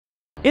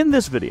In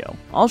this video,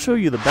 I'll show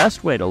you the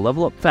best way to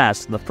level up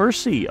fast in the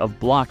first sea of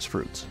Blox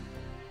fruits.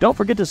 Don't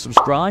forget to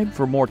subscribe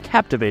for more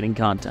captivating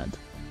content.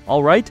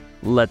 Alright,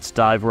 let's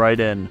dive right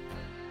in.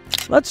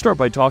 Let's start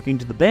by talking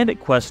to the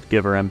Bandit Quest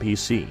Giver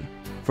NPC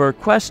for a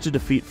quest to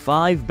defeat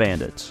 5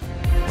 bandits.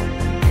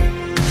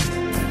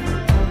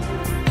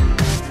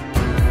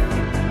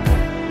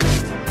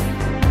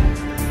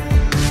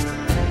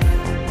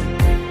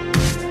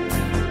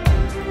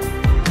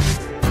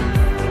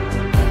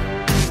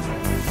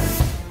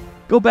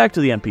 Go back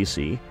to the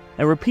NPC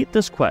and repeat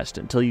this quest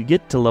until you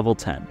get to level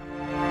 10.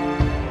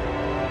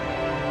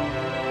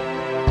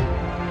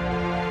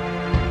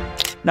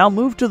 Now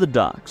move to the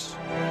docks.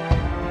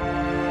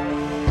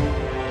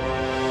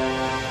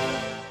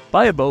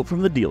 Buy a boat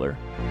from the dealer.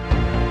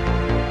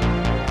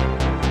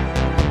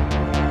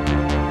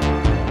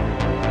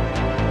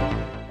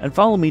 And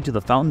follow me to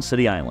the Fountain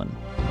City Island.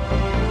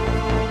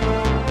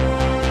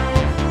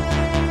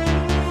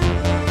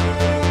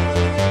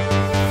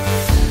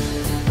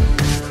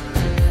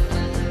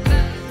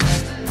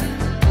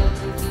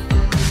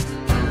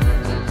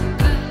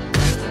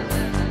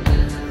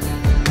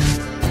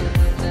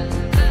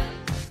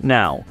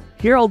 Now,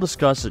 here I'll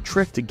discuss a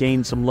trick to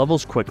gain some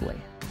levels quickly.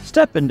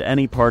 Step into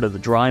any part of the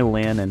dry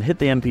land and hit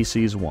the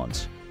NPCs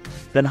once.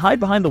 Then hide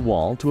behind the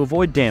wall to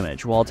avoid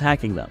damage while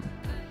attacking them.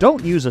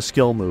 Don't use a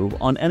skill move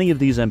on any of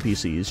these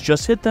NPCs,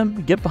 just hit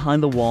them, get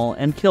behind the wall,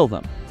 and kill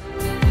them.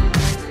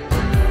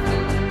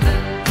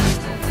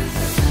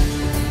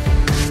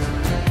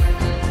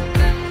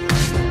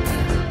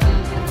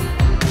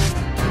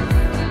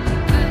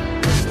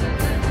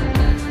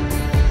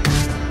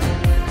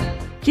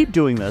 Keep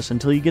doing this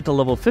until you get to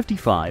level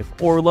 55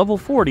 or level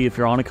 40 if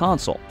you're on a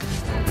console.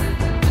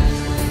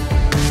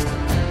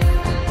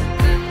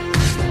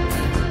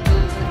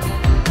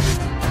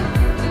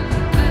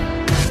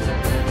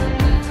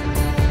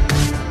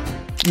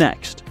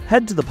 Next,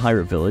 head to the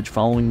pirate village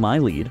following my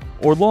lead,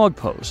 or log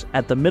post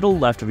at the middle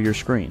left of your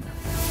screen.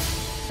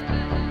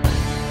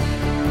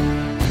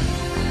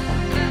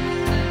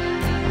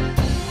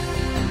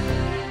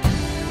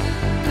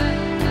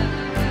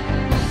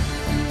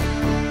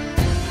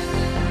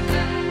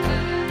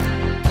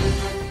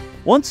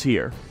 Once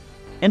here,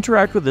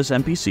 interact with this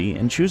NPC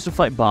and choose to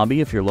fight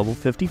Bobby if you're level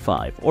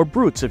 55, or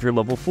Brutes if you're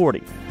level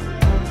 40.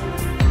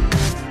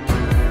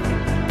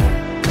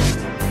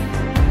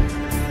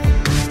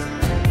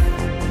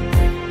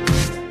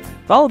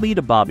 Follow me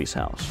to Bobby's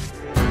house.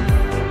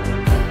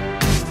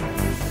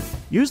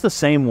 Use the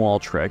same wall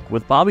trick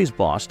with Bobby's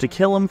boss to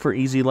kill him for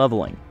easy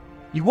leveling.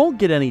 You won't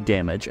get any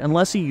damage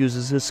unless he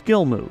uses his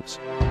skill moves.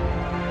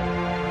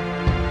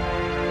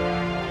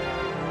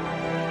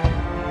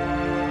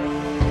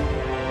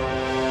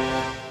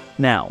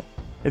 Now,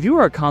 if you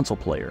are a console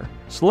player,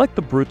 select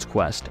the Brutes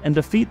quest and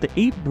defeat the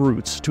 8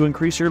 Brutes to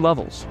increase your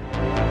levels.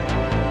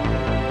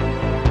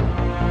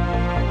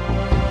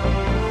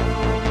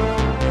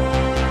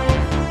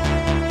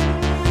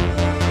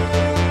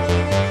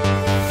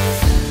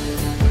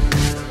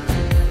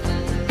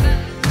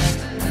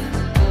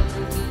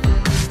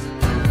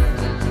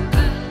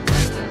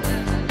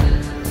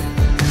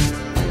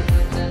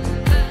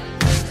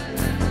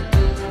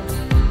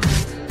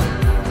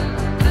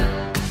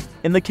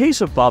 In the case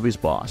of Bobby's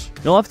boss,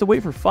 you'll have to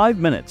wait for 5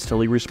 minutes till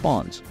he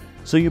respawns,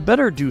 so you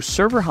better do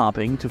server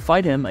hopping to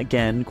fight him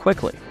again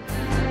quickly.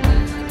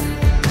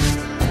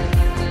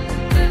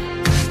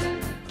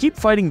 Keep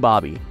fighting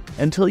Bobby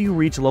until you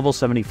reach level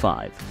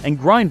 75, and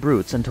grind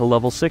Brutes until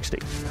level 60.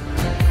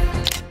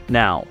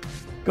 Now,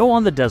 go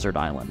on the desert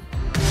island.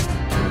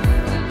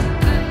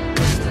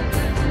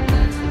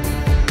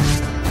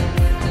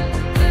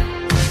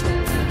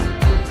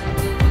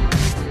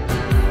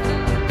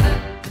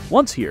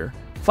 Once here,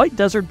 fight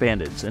desert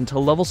bandits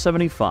until level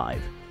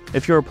 75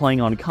 if you're playing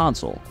on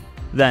console.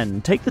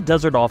 Then take the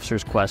Desert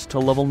Officer's quest to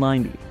level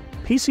 90.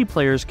 PC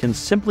players can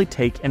simply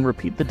take and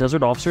repeat the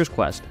Desert Officer's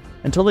quest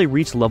until they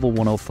reach level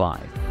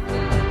 105.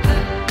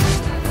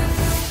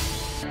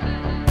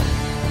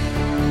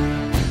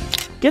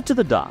 Get to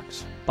the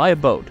docks, buy a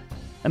boat,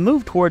 and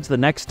move towards the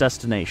next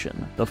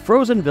destination, the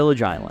Frozen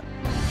Village Island.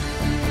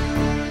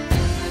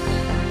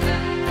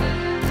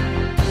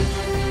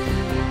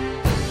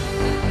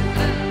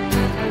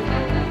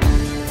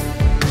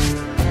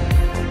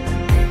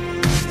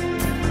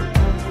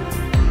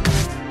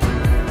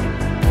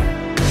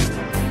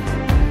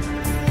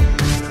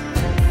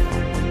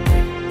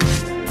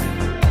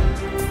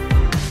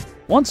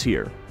 Once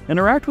here,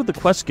 interact with the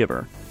quest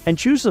giver and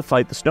choose to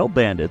fight the Snow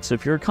Bandits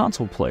if you're a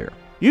console player.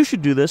 You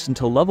should do this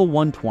until level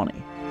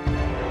 120.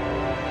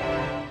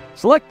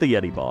 Select the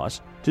Yeti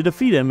boss to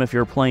defeat him if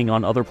you're playing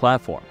on other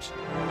platforms.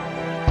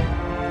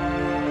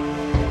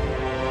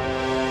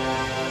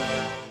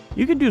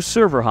 You can do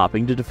server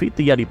hopping to defeat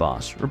the Yeti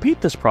boss. Repeat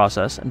this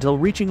process until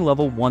reaching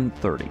level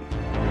 130.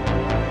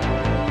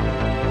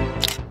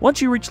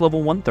 Once you reach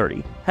level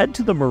 130, head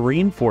to the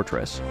Marine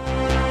Fortress.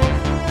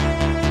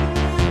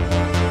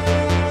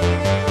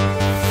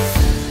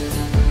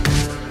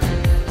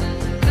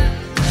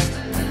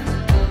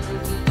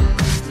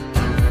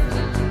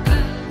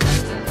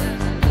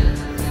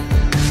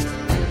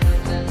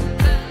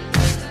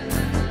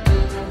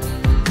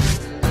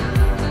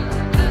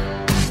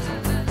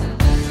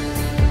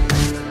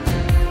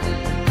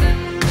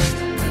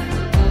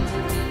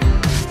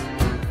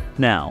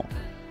 Now,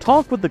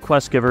 talk with the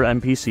quest giver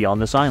NPC on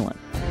this island.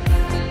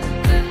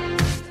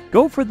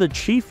 Go for the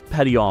Chief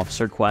Petty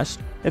Officer quest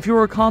if you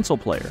are a console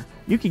player.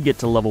 You can get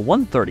to level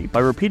 130 by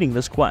repeating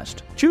this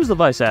quest. Choose the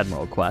Vice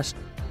Admiral quest,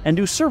 and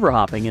do server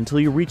hopping until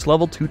you reach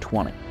level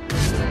 220.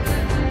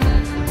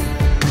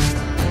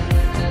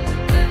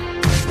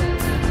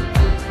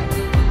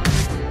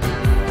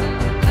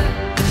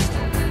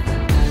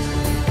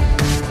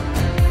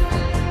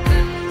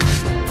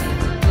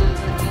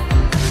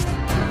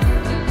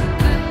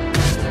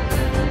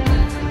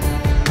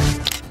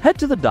 Head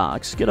to the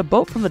docks, get a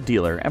boat from the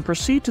dealer, and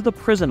proceed to the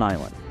prison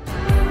island.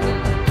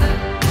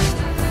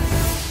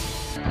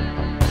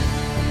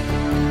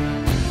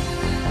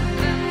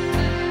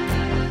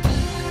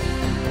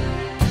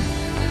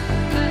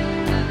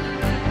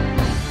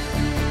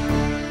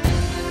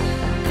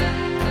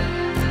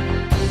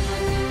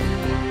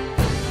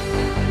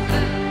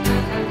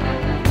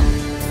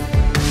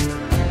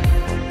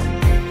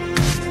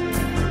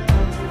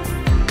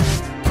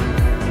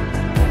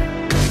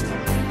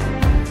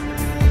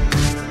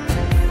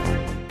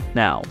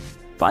 Now,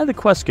 find the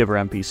quest giver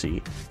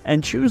NPC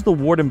and choose the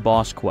Warden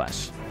boss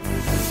quest.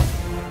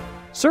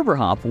 Server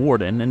hop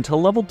Warden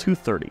until level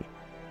 230,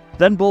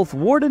 then both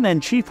Warden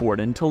and Chief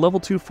Warden to level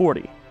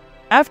 240.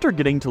 After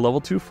getting to level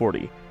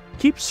 240,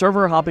 keep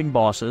server hopping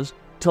bosses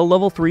till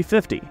level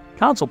 350.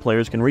 Console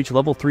players can reach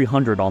level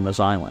 300 on this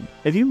island.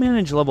 If you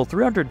manage level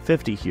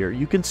 350 here,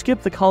 you can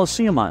skip the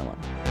Coliseum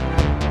Island.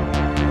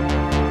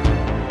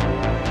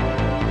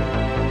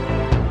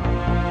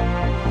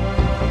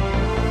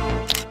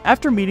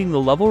 After meeting the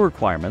level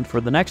requirement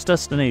for the next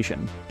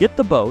destination, get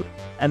the boat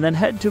and then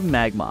head to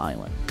Magma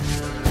Island.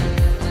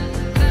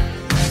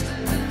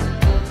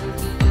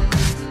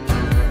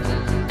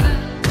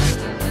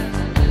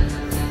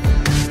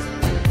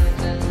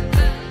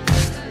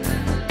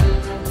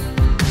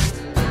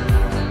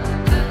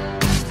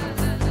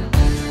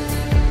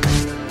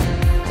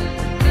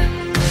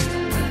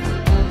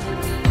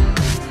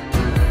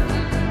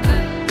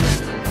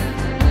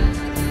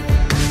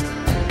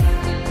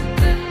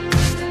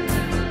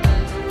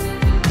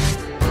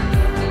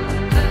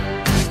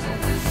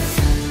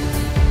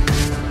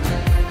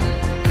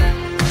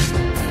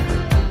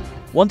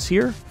 Once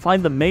here,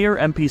 find the Mayor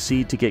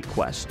NPC to get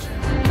quests.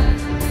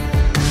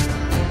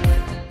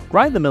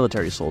 Grind the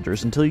military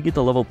soldiers until you get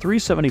to level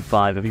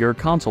 375 if you're a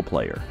console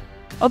player.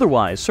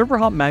 Otherwise, server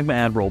hop Magma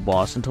Admiral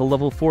boss until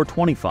level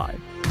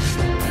 425.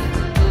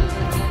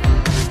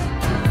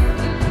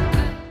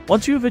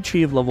 Once you have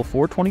achieved level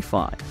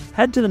 425,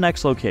 head to the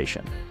next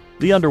location,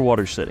 the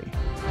Underwater City.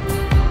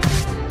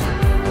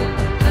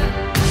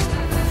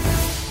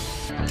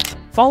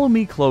 Follow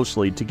me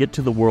closely to get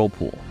to the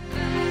Whirlpool.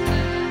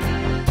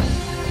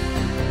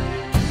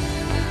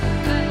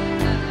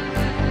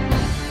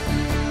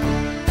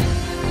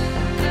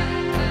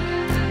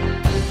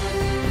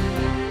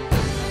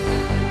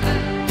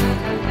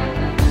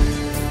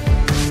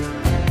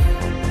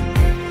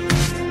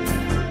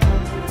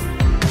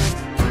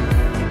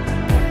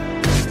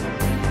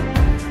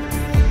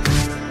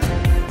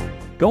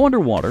 Go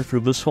underwater through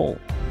this hole.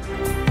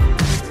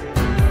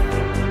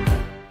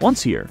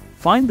 Once here,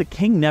 find the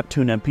King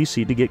Neptune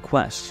NPC to get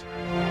quests.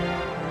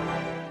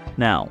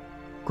 Now,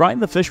 grind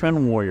the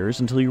Fishmen Warriors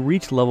until you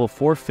reach level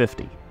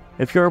 450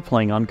 if you are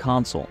playing on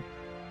console.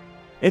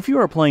 If you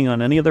are playing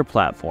on any other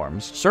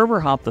platforms, server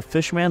hop the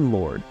Fishman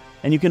Lord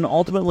and you can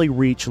ultimately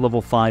reach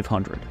level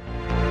 500.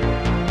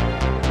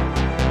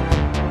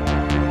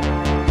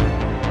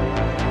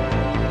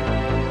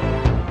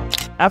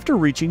 After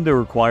reaching the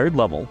required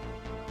level,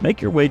 make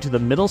your way to the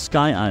Middle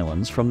Sky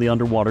Islands from the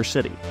Underwater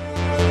City.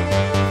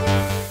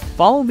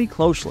 Follow me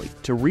closely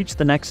to reach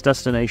the next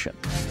destination.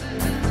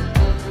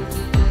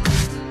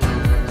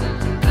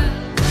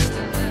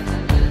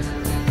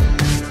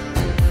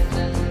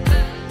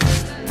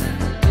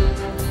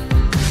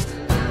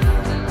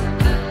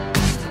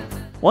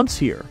 Once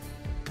here,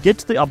 get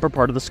to the upper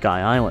part of the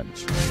Sky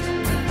Islands.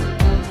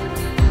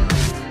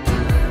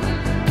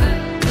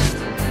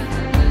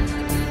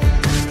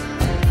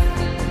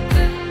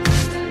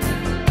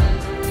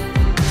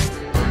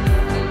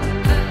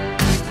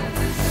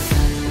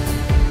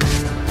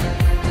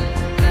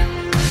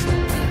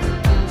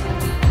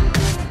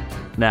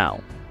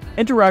 Now,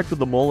 interact with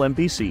the Mole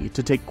NPC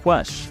to take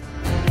quests.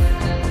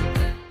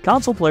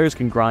 Console players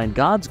can grind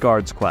God's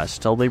Guards quests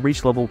till they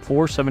reach level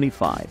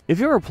 475. If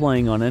you are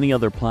playing on any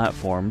other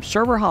platform,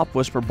 server hop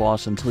Whisper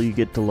Boss until you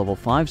get to level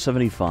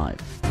 575.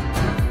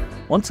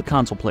 Once the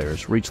console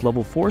players reach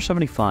level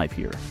 475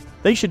 here,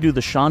 they should do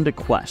the Shonda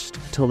quest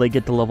till they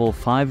get to level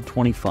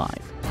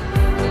 525.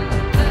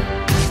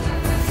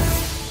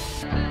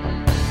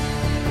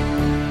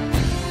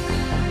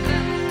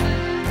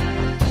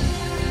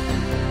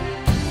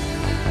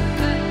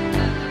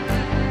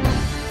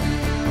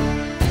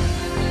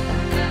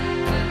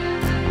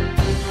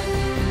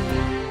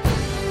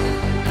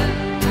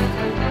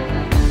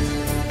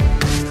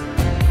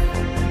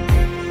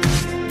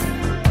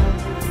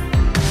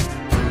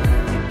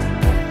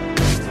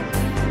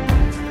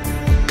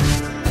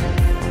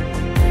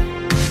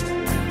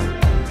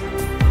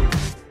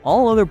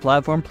 All other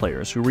platform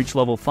players who reach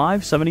level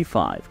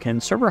 575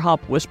 can server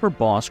hop Whisper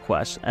boss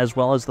quests as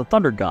well as the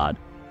Thunder God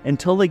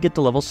until they get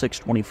to level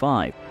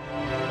 625.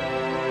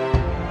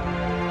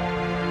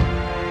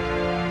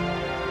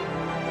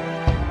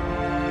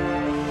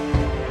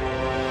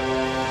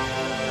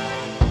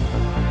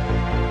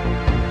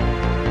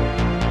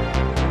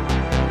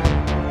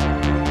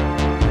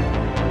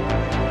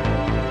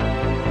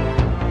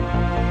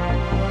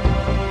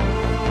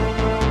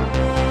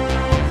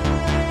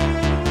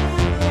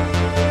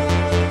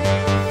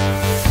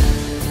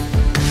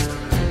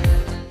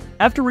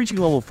 After reaching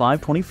level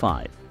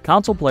 525,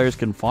 console players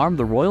can farm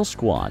the Royal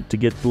Squad to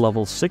get to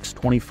level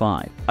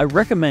 625. I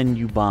recommend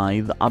you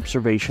buy the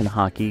Observation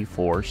Hockey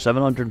for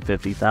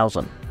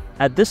 750,000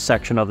 at this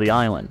section of the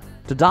island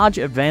to dodge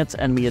advanced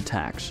enemy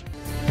attacks.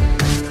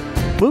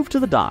 Move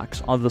to the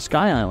docks on the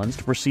Sky Islands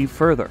to proceed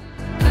further.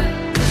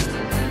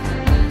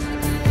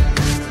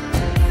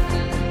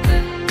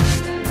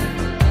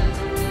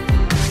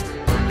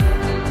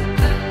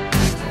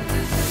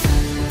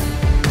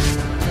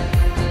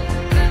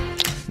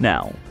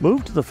 Now,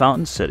 move to the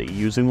Fountain City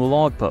using the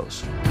log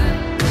post.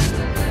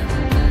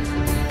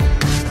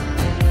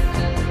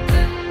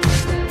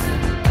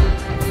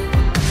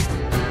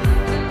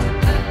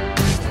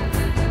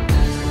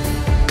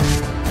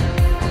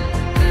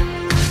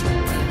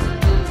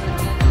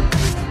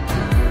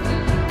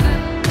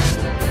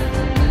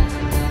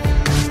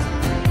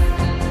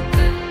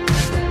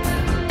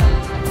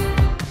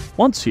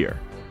 Once here,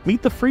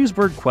 meet the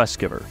Freesburg quest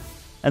giver,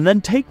 and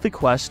then take the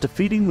quest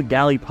defeating the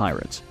galley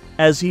pirates,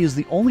 as he is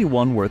the only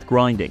one worth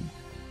grinding.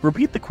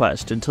 Repeat the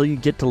quest until you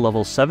get to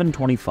level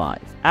 725.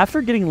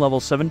 After getting level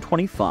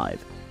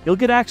 725, you'll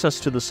get access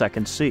to the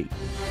Second Sea.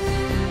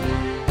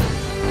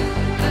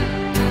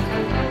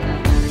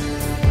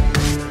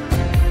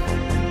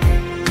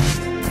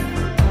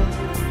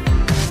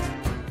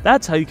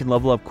 That's how you can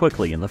level up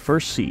quickly in the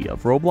first sea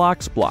of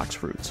Roblox Blox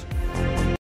Fruits.